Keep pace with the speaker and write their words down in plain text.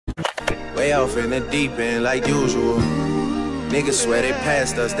Way off in the deep end like usual. Niggas swear they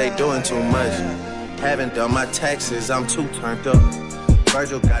passed us, they doing too much. Haven't done my taxes, I'm too turned up.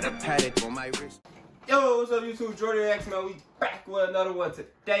 Virgil got a paddock on my wrist. Yo, what's up YouTube? Jordan X, man. We back with another one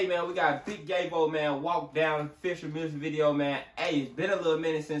today, man. We got Big Yavo, man. Walk down official music video, man. Hey, it's been a little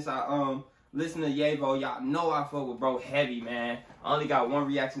minute since I listened to Yavo. Y'all know I fuck with bro heavy, man. I only got one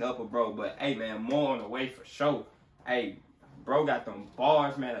reaction up with bro, but hey, man, more on the way for sure. Hey, bro got them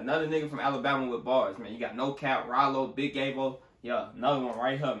bars, man. Another nigga from Alabama with bars, man. You got No Cap, Rollo, Big Yavo. Yeah, another one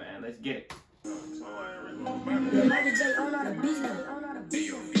right here, man. Let's get it.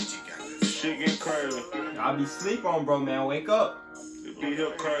 Shit get crazy. Y'all be sleep on, bro, man. Wake up. It be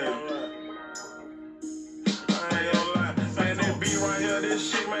here crazy. I ain't gonna lie. Man, that beat right here,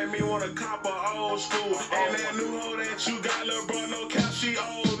 this shit made me wanna cop a old school. And that new hoe that you got, little bro, No Cap, she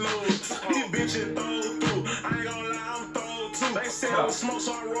old news. These bitches throw through. I ain't gonna lie, I'm throw too. They said I was smoke,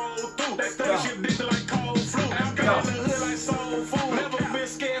 so I roll through. They think shit addicted like cold flu. I'm got in the hood like soul food. Never been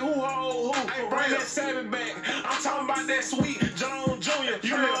scared who hold who. Ain't bring that savage back. I'm talking about that sweet John Jr.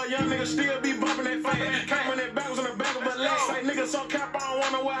 You know a young nigga still be bumping that fat. Came in that back was in the back of a leg. Say nigga so cap, I don't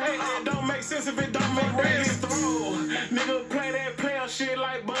wanna wear hate. It don't make sense if it don't make race. Nigga play that player shit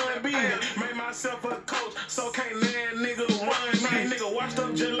like Bun B. Made myself a coach, so can't that nigga run me. Nigga washed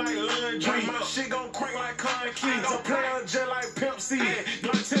up just like laundry. My shit gon' crank like concrete. So player just like Pimp C.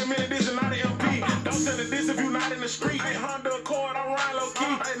 Like 10 minutes, this is not an MP. Don't send it this if you not in the street. Hey, Honda Accord, I'm riding low key.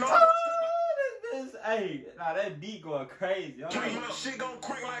 Hey, no. Hey, nah, that beat going crazy. My shit gon'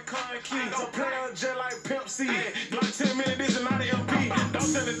 crank like concrete. So player just like Pimp C. Like 10 minutes, this is not an MP. Don't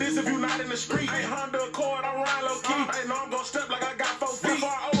send it this if you not in the street. Hey, Honda Accord, I'm riding low key. Hey, no, I'm gon' step like I got 4 feet. Before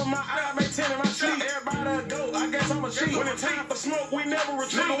I open my eye, I make 10 in my sleep. Everybody go, I guess I'm a cheat. When it's time for smoke, we never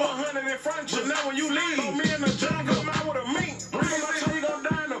retreat. 100 in front, but now when you leave, throw me in the jungle, come out with a mink. Remember, so you gon'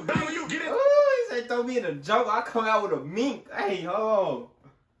 die in the battle, you get it? Ooh, he said throw me in the jungle, I come out with a mink. Hey, hold on.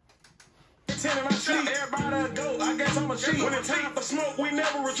 10 in my sleep, everybody go, I guess I'm a cheat. When it's time for smoke, we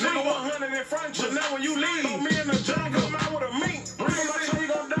never retreat. 100 in front, but now when you leave, throw me in the jungle, come out with a mink. Remember, so you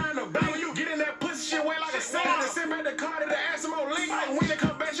gon' die in the battle, you get in that pussy shit way like a sailor. Send back the car to the ass some more link. Like when they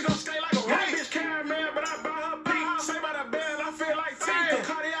come back, she gon' skate like a ring. Bitch carry man, but I buy her beat. Say by the bell, I feel like Tina.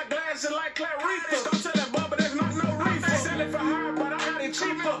 Cardiac glasses like Clarice. Don't sell that bubble, that's not no reef. They sell it for high, but I got it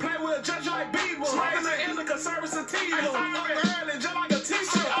cheaper. Play with a judge like Bieber. Smoking the indica service a tea. I'm up early, just like a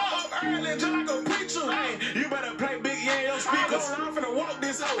teacher. Up early, just like a preacher. Hey, you better play big, yeah, your speakers. I'm finna walk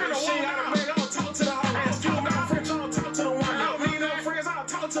this hoe. She got a bag, I don't talk to the hoe. Excuse me, I'm French, I don't talk to the one. I don't need no friends, I don't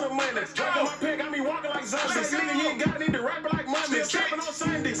talk to the money. Drinking my pen, got me walking like zombies. Nigga, you ain't got need to rap it like Monday. Trapping on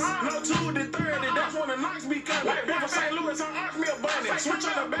Sundays. No Tuesday, Thursday, that's when the knocks be coming. Like Bill from St. Louis, I arch me a bunny. Switch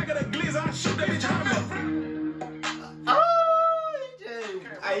on the back of the glizz, I shoot that bitch on me. Oh,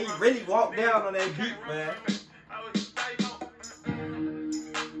 hey, he really walked down on that beat, man.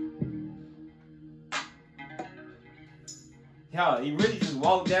 Yo, he really just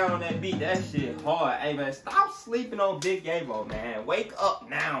walked down on that beat. That shit hard. Hey, man, stop sleeping on Big Yavo, man. Wake up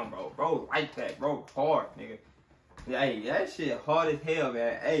now, bro. Bro, like that. Bro, hard, nigga. Hey, that shit hard as hell,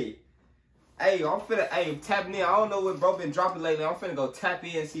 man. Hey, I'm finna, tapping in. I don't know what bro been dropping lately. I'm finna go tap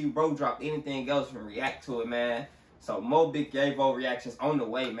in and see if bro dropped anything else and react to it, man. So, more Big Yavo reactions on the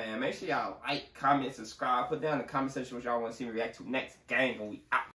way, man. Make sure y'all like, comment, subscribe. Put down in the comment section what y'all want to see me react to next. Gang, and we out.